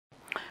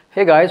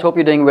Hey guys, hope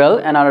you're doing well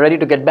and are ready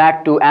to get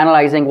back to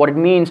analyzing what it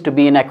means to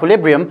be in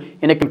equilibrium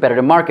in a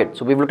competitive market.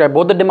 So we've looked at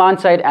both the demand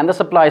side and the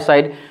supply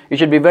side. You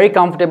should be very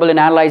comfortable in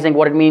analyzing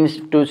what it means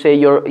to say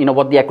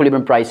what the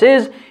equilibrium price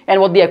is and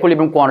what the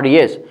equilibrium quantity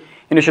is.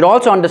 And you should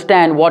also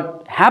understand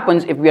what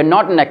happens if we are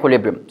not in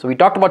equilibrium. So we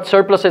talked about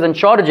surpluses and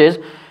shortages.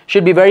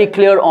 Should be very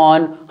clear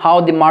on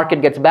how the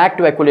market gets back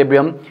to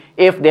equilibrium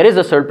if there is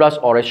a surplus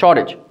or a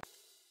shortage.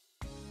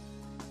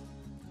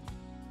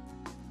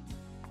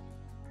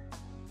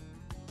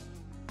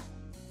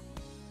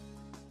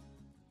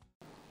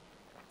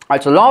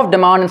 Alright, so law of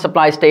demand and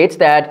supply states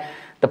that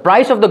the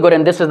price of the good,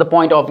 and this is the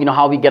point of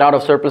how we get out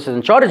of surpluses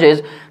and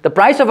shortages, the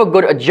price of a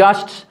good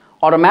adjusts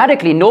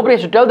automatically. Nobody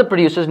has to tell the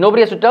producers,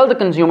 nobody has to tell the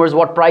consumers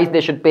what price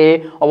they should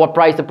pay or what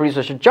price the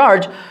producer should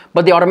charge,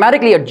 but they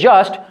automatically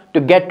adjust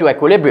to get to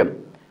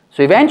equilibrium.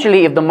 So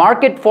eventually, if the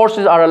market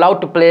forces are allowed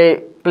to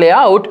play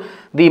out,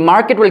 the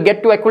market will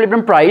get to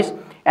equilibrium price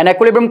and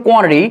equilibrium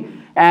quantity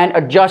and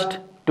adjust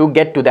to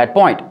get to that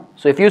point.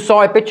 So if you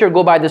saw a picture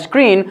go by the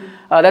screen,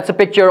 that's a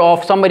picture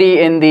of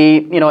somebody in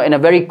in a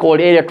very cold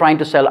area trying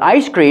to sell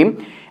ice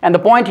cream. And the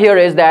point here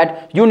is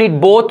that you need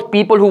both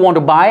people who want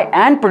to buy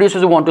and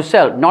producers who want to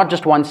sell, not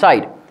just one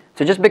side.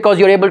 So just because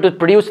you're able to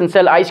produce and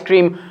sell ice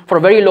cream for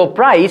a very low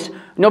price,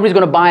 nobody's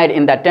going to buy it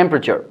in that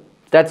temperature.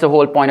 That's the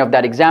whole point of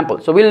that example.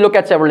 So we'll look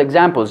at several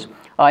examples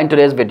in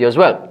today's video as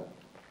well.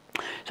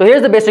 So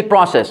here's the basic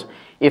process.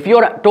 If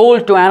you're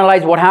told to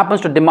analyze what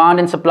happens to demand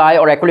and supply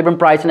or equilibrium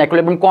price and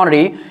equilibrium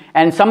quantity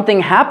and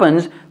something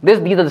happens, these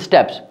are the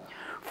steps.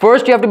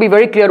 First, you have to be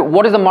very clear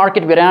what is the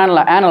market we're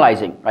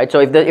analyzing, right? So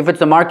if it's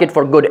the market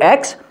for good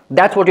X,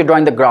 that's what you're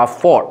drawing the graph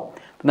for.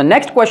 The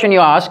next question you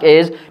ask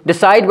is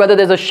decide whether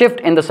there's a shift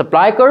in the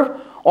supply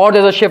curve or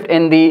there's a shift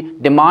in the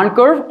demand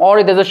curve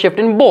or there's a shift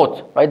in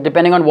both, right?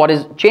 Depending on what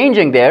is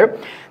changing there.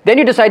 Then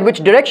you decide which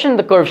direction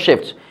the curve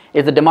shifts.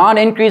 Is the demand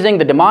increasing,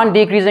 the demand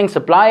decreasing,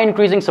 supply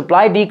increasing,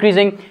 supply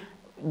decreasing?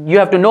 You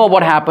have to know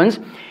what happens.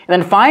 And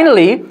then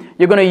finally,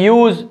 you're going to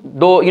use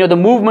the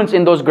movements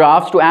in those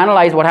graphs to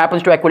analyze what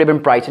happens to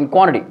equilibrium price and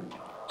quantity.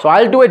 So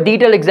I'll do a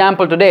detailed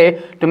example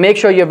today to make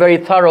sure you're very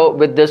thorough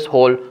with this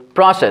whole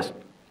process.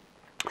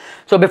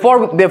 So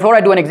before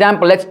I do an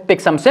example, let's pick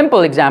some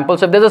simple examples.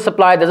 So if there's a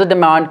supply, there's a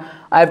demand.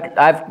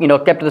 I've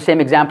kept the same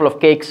example of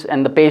cakes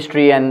and the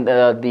pastry and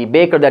the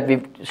baker that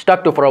we've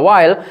stuck to for a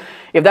while.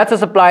 If that's a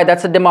supply,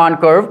 that's a demand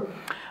curve.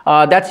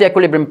 That's the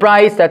equilibrium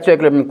price, that's the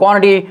equilibrium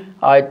quantity,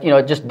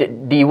 just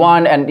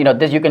D1, and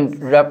this you can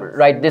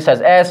write this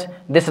as S.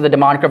 This is the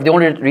demand curve. The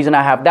only reason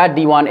I have that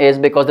D1 is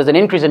because there's an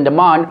increase in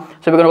demand,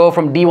 so we're going to go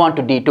from D1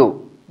 to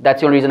D2.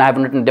 That's the only reason I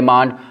haven't written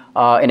demand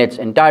in its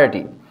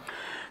entirety.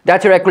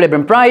 That's your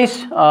equilibrium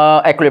price,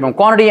 equilibrium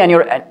quantity, and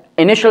your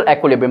initial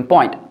equilibrium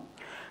point.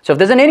 So if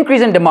there's an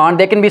increase in demand,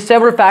 there can be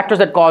several factors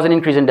that cause an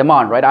increase in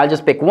demand, right? I'll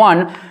just pick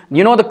one.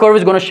 The curve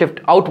is going to shift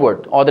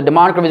outward, or the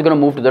demand curve is going to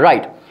move to the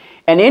right.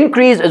 An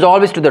increase is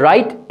always to the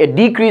right, a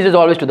decrease is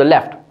always to the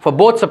left for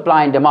both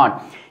supply and demand.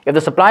 If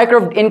the supply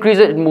curve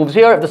increases, it moves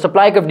here. If the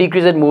supply curve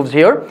decreases, it moves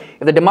here.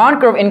 If the demand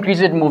curve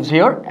increases, it moves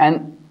here,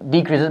 and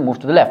decreases, it moves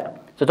to the left.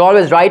 So it's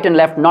always right and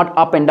left, not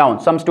up and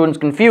down. Some students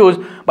confuse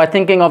by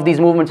thinking of these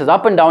movements as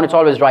up and down. It's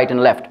always right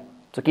and left.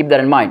 So keep that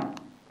in mind.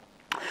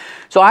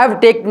 So I have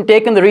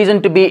taken the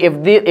reason to be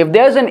if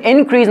there's an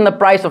increase in the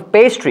price of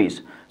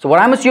pastries. So what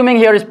I'm assuming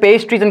here is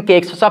pastries and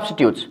cakes are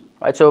substitutes.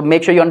 Right, so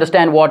make sure you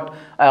understand what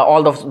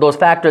all those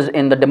factors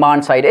in the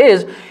demand side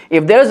is.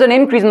 If there is an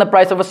increase in the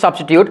price of a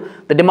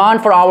substitute, the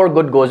demand for our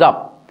good goes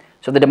up.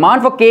 So the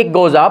demand for cake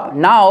goes up.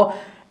 Now,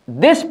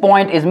 this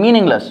point is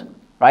meaningless.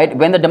 Right?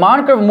 When the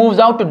demand curve moves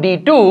out to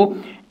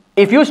D2,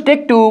 if you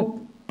stick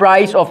to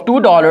price of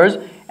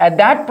 $2, at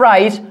that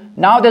price,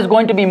 now there's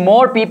going to be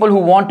more people who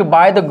want to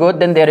buy the good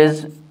than there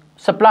is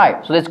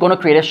supply. So it's going to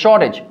create a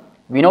shortage.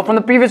 We know from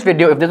the previous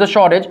video, if there's a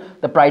shortage,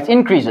 the price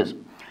increases.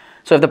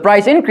 So if the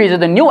price increases,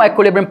 the new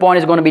equilibrium point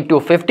is going to be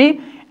 250,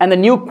 and the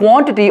new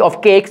quantity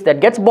of cakes that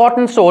gets bought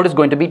and sold is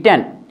going to be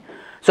 10.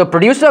 So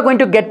producers are going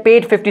to get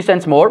paid 50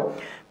 cents more,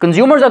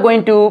 consumers are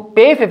going to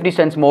pay 50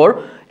 cents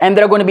more, and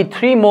there are going to be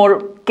 3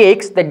 more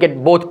cakes that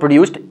get both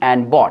produced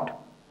and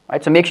bought.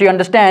 Right? So make sure you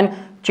understand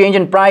change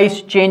in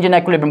price, change in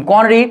equilibrium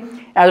quantity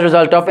as a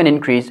result of an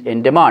increase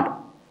in demand.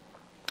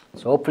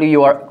 So hopefully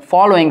you are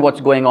following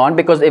what's going on,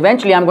 because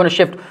eventually I'm going to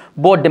shift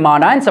both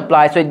demand and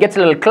supply, so it gets a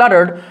little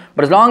cluttered,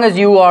 but as long as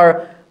you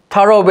are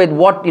thorough with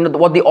what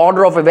the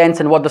order of events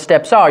and what the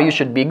steps are, you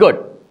should be good.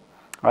 All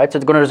right, so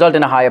it's going to result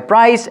in a higher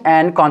price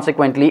and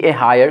consequently a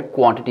higher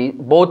quantity,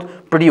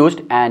 both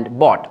produced and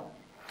bought.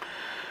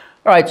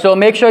 All right, so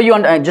make sure you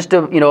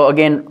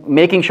again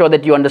making sure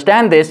that you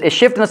understand this. A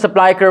shift in the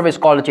supply curve is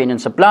called a change in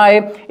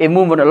supply. A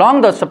movement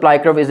along the supply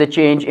curve is a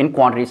change in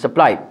quantity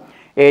supplied.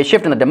 A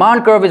shift in the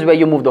demand curve is where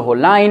you move the whole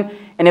line,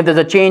 and if there's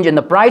a change in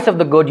the price of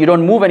the good, you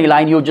don't move any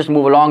line, you just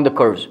move along the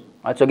curves.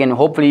 Right, so again,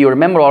 hopefully you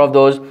remember all of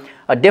those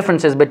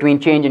differences between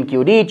change in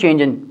QD,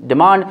 change in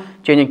demand,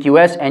 change in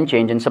QS, and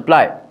change in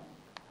supply.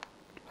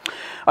 All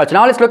right, so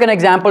now let's look at an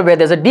example where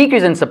there's a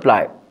decrease in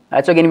supply.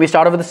 Right, so again, we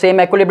start off with the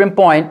same equilibrium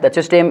point, that's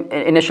just same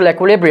initial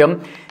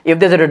equilibrium. If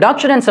there's a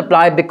reduction in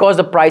supply because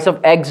the price of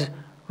eggs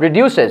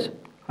reduces,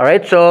 all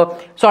right, so,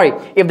 sorry,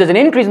 if there's an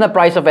increase in the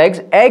price of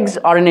eggs, eggs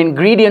are an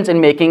ingredient in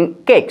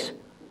making cakes.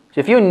 So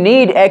if you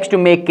need eggs to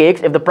make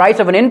cakes, if the price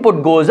of an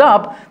input goes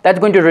up, that's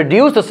going to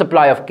reduce the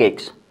supply of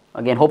cakes.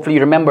 Again, hopefully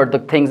you remember the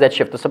things that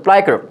shift the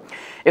supply curve.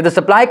 If the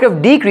supply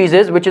curve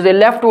decreases, which is a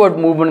leftward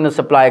movement in the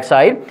supply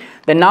side,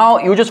 then now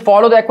you just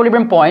follow the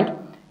equilibrium point.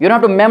 You don't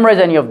have to memorize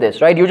any of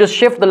this, right? You just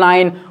shift the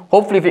line.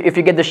 Hopefully, if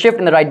you get the shift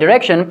in the right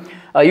direction,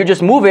 you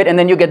just move it and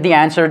then you get the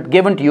answer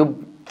given to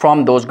you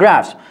from those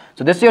graphs.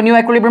 So this is your new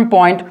equilibrium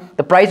point.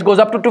 The price goes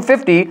up to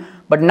 250,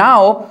 but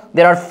now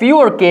there are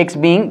fewer cakes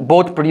being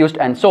both produced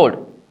and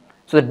sold.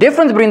 So the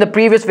difference between the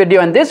previous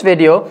video and this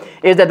video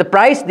is that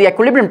the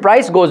equilibrium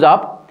price goes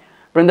up.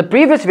 But in the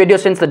previous video,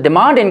 since the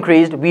demand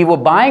increased, we were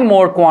buying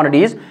more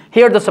quantities.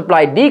 Here the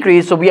supply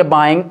decreased, so we are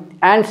buying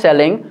and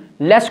selling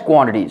less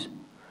quantities.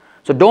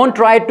 So don't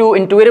try to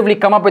intuitively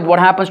come up with what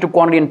happens to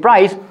quantity and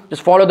price.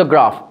 Just follow the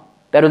graph.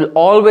 That will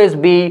always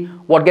be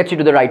what gets you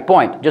to the right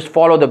point. Just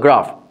follow the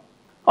graph.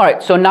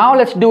 Alright, so now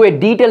let's do a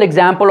detailed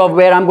example of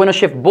where I'm going to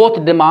shift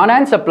both demand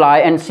and supply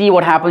and see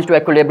what happens to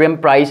equilibrium,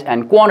 price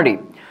and quantity.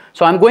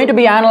 So I'm going to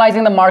be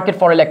analyzing the market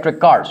for electric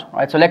cars.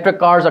 Right? So electric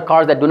cars are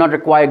cars that do not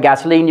require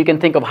gasoline. You can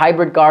think of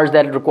hybrid cars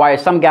that require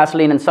some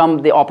gasoline and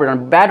some they operate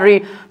on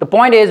battery. The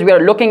point is we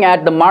are looking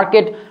at the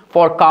market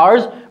for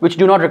cars which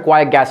do not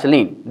require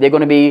gasoline. They're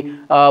going to be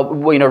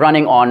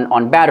running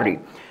on battery.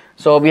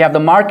 So we have the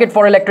market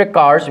for electric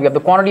cars, we have the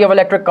quantity of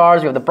electric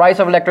cars, we have the price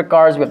of electric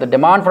cars, we have the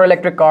demand for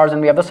electric cars,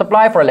 and we have the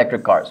supply for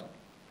electric cars.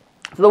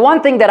 So the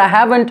one thing that I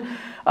haven't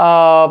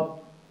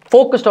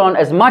focused on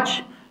as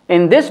much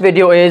in this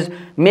video is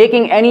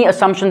making any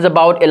assumptions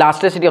about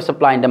elasticity of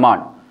supply and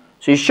demand.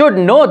 So you should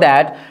know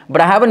that,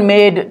 but I haven't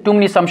made too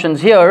many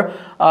assumptions here.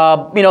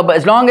 But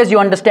as long as you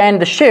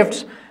understand the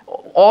shifts,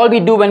 all we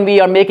do when we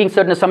are making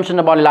certain assumptions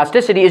about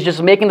elasticity is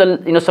just making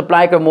the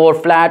supply curve more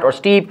flat or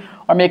steep,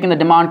 or making the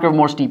demand curve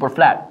more steep or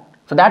flat.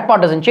 So that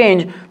part doesn't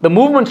change. The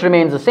movements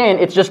remains the same.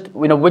 It's just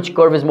which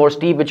curve is more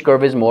steep, which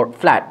curve is more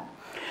flat.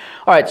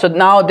 All right, so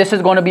now this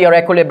is going to be our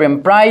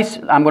equilibrium price.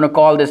 I'm going to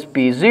call this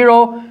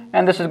P0,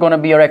 and this is going to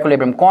be our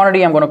equilibrium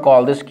quantity. I'm going to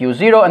call this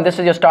Q0, and this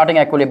is your starting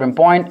equilibrium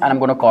point, and I'm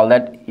going to call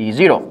that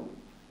E0.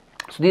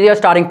 So these are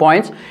starting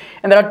points,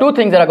 and there are two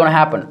things that are going to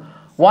happen.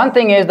 One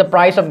thing is the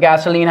price of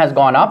gasoline has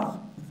gone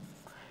up,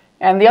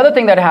 and the other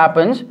thing that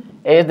happens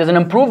is there's an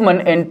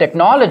improvement in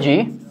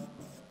technology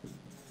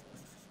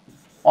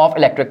of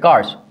electric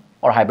cars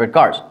or hybrid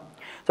cars.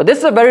 So this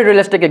is a very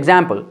realistic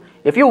example.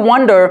 If you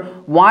wonder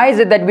why is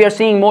it that we are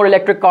seeing more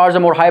electric cars or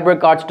more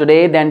hybrid cars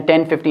today than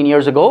 10-15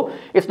 years ago,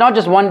 it's not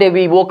just one day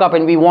we woke up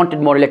and we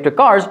wanted more electric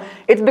cars.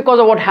 It's because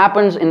of what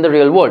happens in the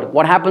real world,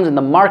 what happens in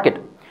the market.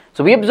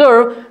 So we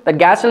observe that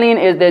gasoline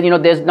is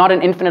there's not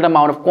an infinite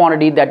amount of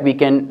quantity that we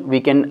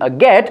can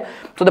get.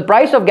 So the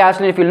price of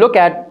gasoline, if you look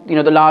at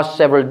the last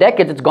several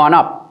decades, it's gone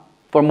up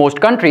for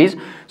most countries.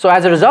 So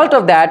as a result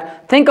of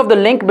that, think of the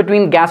link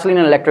between gasoline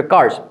and electric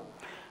cars.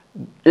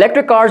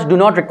 Electric cars do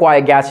not require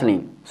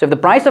gasoline. So if the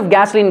price of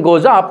gasoline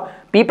goes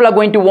up, people are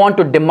going to want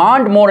to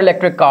demand more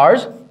electric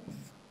cars,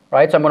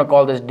 right? So I'm going to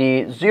call this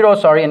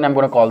D0, sorry, and I'm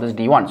going to call this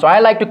D1. So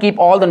I like to keep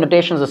all the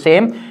notations the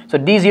same. So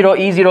D0,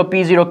 E0,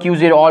 P0,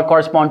 Q0 all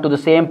correspond to the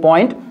same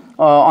point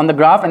on the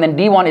graph, and then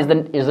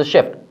D1 is the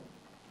shift.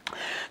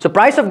 So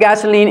price of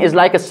gasoline is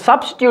like a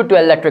substitute to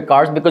electric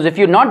cars, because if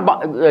you're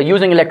not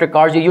using electric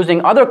cars, you're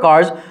using other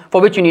cars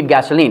for which you need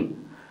gasoline.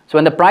 So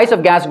when the price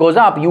of gas goes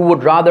up, you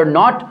would rather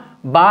not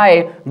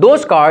buy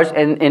those cars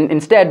and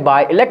instead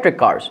buy electric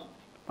cars.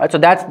 Right? So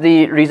that's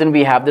the reason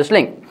we have this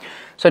link.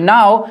 So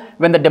now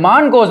when the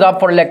demand goes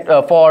up when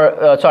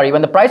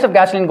the price of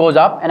gasoline goes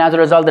up, and as a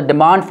result the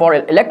demand for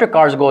electric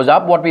cars goes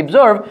up, what we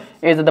observe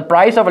is that the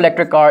price of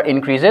electric car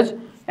increases,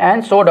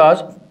 and so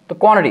does the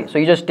quantity. So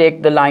you just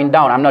take the line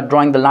down. I'm not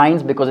drawing the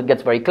lines because it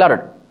gets very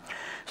cluttered.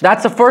 So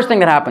that's the first thing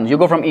that happens. You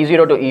go from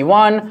E0 to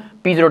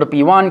E1, P0 to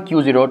P1,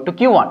 Q0 to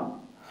Q1.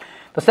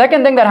 The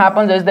second thing that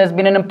happens is there's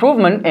been an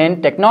improvement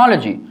in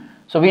technology.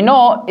 So we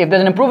know if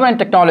there's an improvement in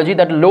technology,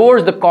 that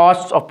lowers the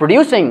costs of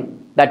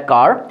producing that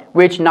car,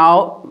 which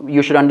now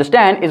you should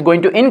understand is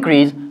going to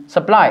increase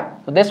supply.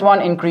 So this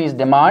one increase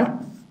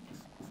demand,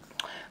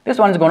 this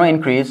one is going to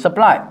increase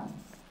supply.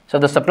 So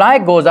the supply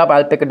goes up,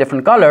 I'll pick a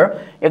different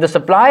color. If the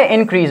supply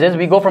increases,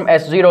 we go from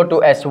S0 to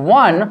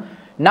S1.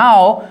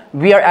 Now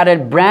we are at a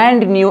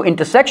brand new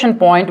intersection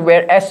point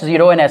where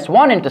S0 and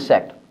S1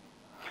 intersect.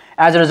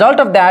 As a result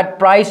of that,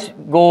 price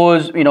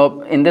goes,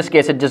 in this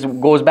case, it just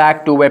goes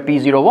back to where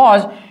P0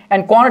 was,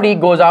 and quantity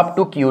goes up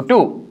to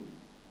Q2.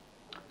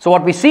 So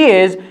what we see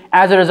is,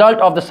 as a result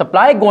of the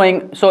supply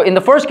going, so in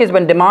the first case,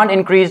 when demand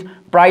increased,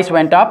 price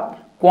went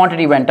up,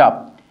 quantity went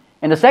up.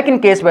 In the second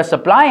case, where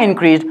supply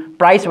increased,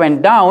 price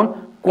went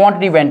down,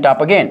 quantity went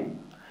up again.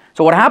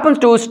 So what happens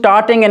to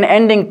starting and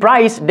ending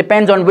price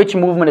depends on which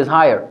movement is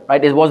higher,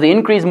 right? Was the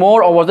increase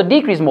more or was the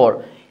decrease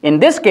more? In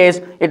this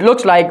case, it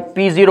looks like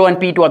P0 and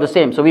P2 are the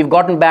same. So we've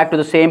gotten back to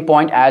the same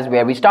point as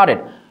where we started.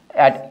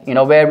 at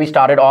where we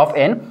started off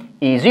in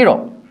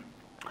E0.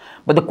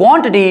 But the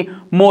quantity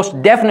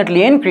most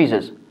definitely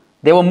increases.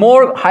 There were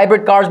more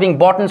hybrid cars being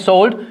bought and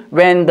sold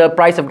when the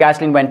price of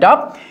gasoline went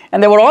up,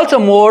 and there were also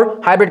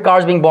more hybrid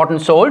cars being bought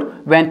and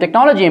sold when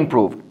technology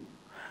improved.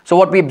 So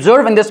what we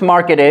observe in this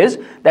market is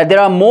that there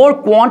are more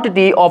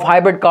quantity of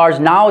hybrid cars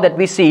now that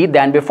we see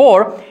than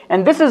before,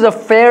 and this is a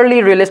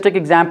fairly realistic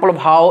example of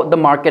how the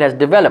market has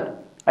developed.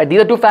 Right?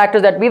 These are two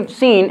factors that we've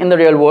seen in the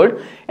real world,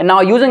 and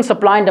now using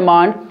supply and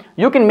demand,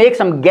 you can make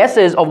some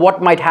guesses of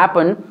what might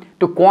happen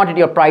to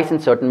quantity or price in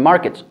certain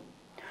markets.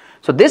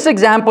 So this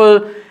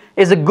example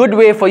is a good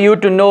way for you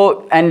to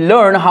know and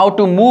learn how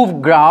to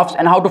move graphs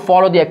and how to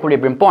follow the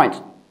equilibrium points.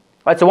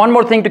 Right, so one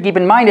more thing to keep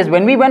in mind is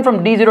when we went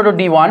from D0 to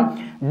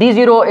D1,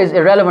 D0 is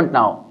irrelevant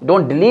now.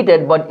 Don't delete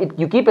it, but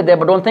you keep it there,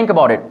 but don't think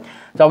about it.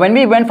 So when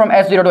we went from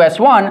S0 to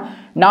S1,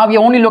 now we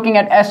are only looking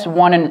at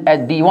S1 and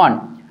at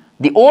D1.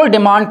 The old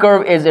demand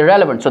curve is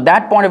irrelevant, so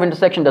that point of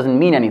intersection doesn't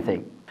mean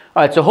anything.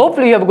 All right, so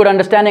hopefully you have a good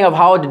understanding of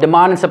how the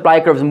demand and supply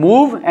curves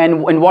move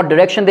and in what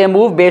direction they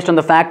move based on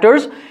the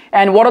factors,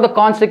 and what are the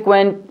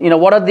consequent,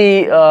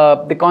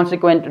 the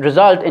consequent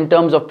result in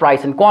terms of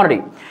price and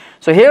quantity.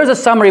 So here's a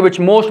summary which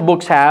most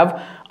books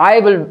have. I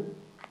will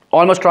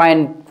almost try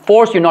and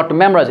force you not to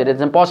memorize it.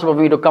 It's impossible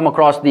for me to come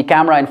across the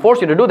camera and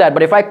force you to do that,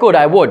 but if I could,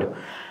 I would.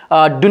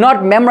 Do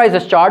not memorize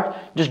this chart,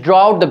 just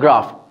draw out the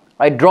graph.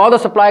 Right? Draw the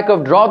supply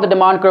curve, draw the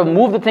demand curve,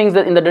 move the things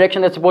in the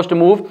direction they're supposed to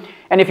move,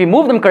 and if you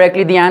move them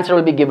correctly, the answer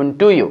will be given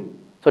to you.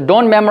 So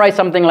don't memorize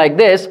something like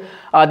this.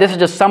 This is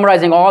just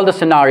summarizing all the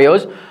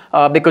scenarios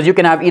because you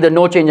can have either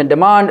no change in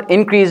demand,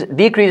 increase,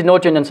 decrease, no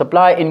change in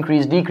supply,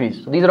 increase,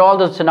 decrease. So these are all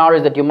the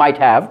scenarios that you might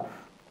have.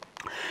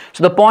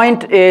 So the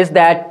point is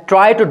that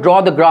try to draw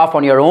the graph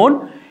on your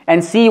own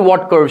and see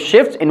what curve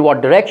shifts in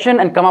what direction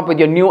and come up with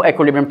your new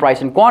equilibrium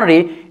price and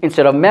quantity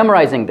instead of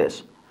memorizing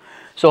this.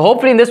 So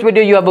hopefully in this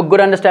video you have a good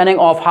understanding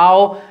of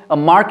how a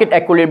market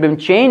equilibrium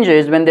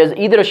changes when there's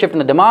either a shift in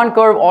the demand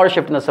curve or a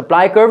shift in the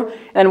supply curve,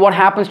 and what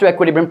happens to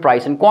equilibrium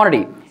price and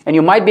quantity. And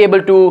you might be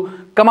able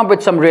to come up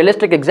with some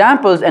realistic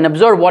examples and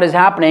observe what is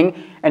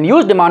happening and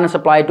use demand and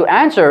supply to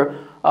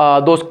answer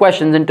those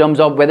questions in terms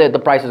of whether the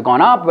price has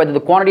gone up, whether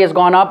the quantity has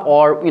gone up,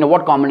 or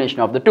what combination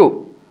of the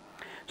two.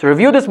 So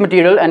review this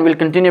material and we'll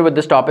continue with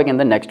this topic in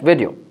the next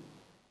video.